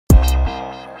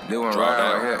Doing Draw right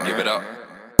down, here. give it up.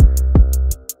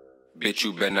 Bitch,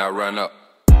 you better not run up.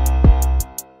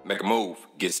 Make a move,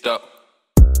 get stuck.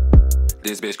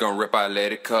 This bitch gon' rip, I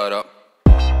let it cut up.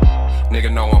 Nigga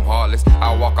know I'm heartless.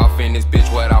 I walk off in this bitch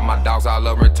without my dogs. I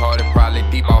love retarded. Probably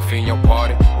deep off in your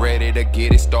party. Ready to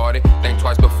get it started. Think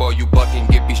twice before you buck and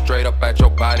get me straight up at your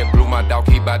body. Blew my dog,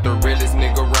 he bout the realest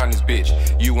nigga around this bitch.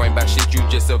 You ain't bout shit, you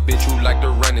just a bitch who like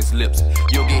to run his lips.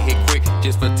 You'll get hit quick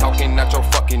just for talking out your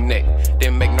fucking neck.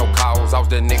 Didn't make no calls, I was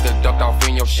the nigga ducked off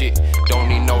in your shit. Don't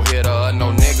need no hitter or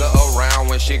no nigga around.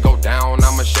 When shit go down,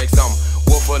 I'ma shake something.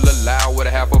 Wolf full of loud with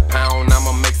a half a pound,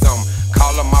 I'ma make something.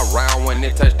 Call up my round when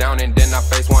it touch down and then I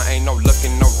face one. Ain't no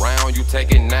looking around, you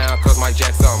take it now cause my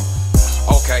jack something.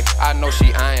 Okay, I know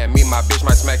she eyeing me, my bitch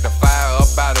might smack the fire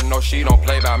up out her. No, she don't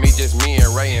play by me, just me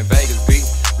and Ray in Vegas beat.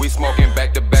 We smoking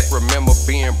back to back, remember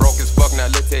being broke as fuck. Now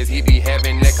look as he be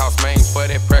having that cost mains for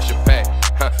that pressure pack.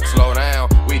 Slow down,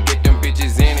 we get them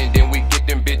bitches in and then we get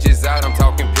them bitches out. I'm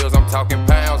talking pills, I'm talking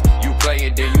pounds. You play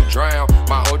it, then you drown.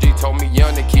 My OG told me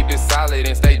young to keep it solid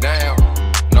and stay down.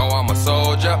 No, I'm a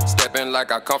soldier, stepping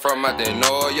like I come from out there,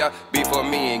 know ya. Be for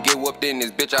me and get whooped in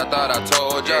this bitch, I thought I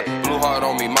told ya. Blue heart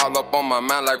on me, mall up on my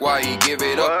mind like why he give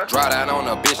it up. Draw down on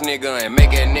a bitch nigga and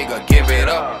make that nigga give it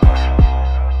up.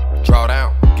 Draw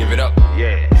down, give it up.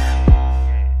 Yeah.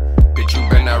 Bitch, you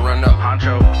better not run up.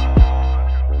 Honcho.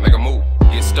 Make a move,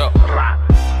 get stuck.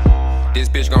 This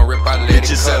bitch gon' rip, I let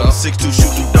Bitches it cut up. 7'6"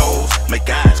 shoot through doors, make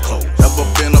eyes close. Ever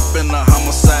been up in a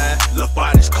homicide, left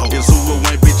bodies cold. It's who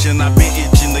ain't bitch and I been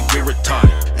itching to get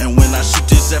retarded. And when I shoot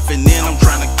this effing in, I'm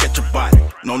trying to catch a body.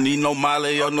 No need no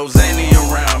Molly or no Zany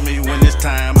around me. When it's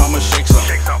time, I'ma shake some.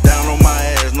 Down on my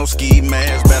ass, no ski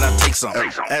mask, bet I take some.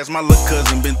 Ask my little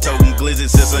cousin, been toting glizzy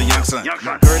since a young son.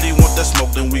 Heard he want that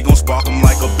smoke, then we gon' spark him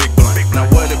like a big blunt. Now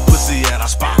where the pussy at, I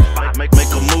spot him.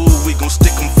 Make a move, we gon'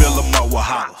 stick him, fill him up with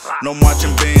hollers. No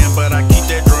marching band, but I keep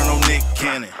that drum on Nick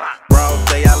Cannon. Broad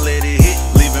day, I let it hit,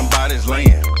 leaving bodies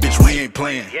laying. Bitch, we ain't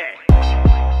playing.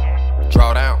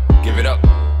 Draw down, give it up.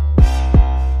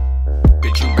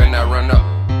 Bitch, you better not run up.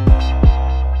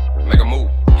 Make a move,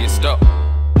 get stuck.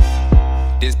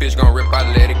 This bitch gon' rip,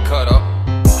 I let it cut up.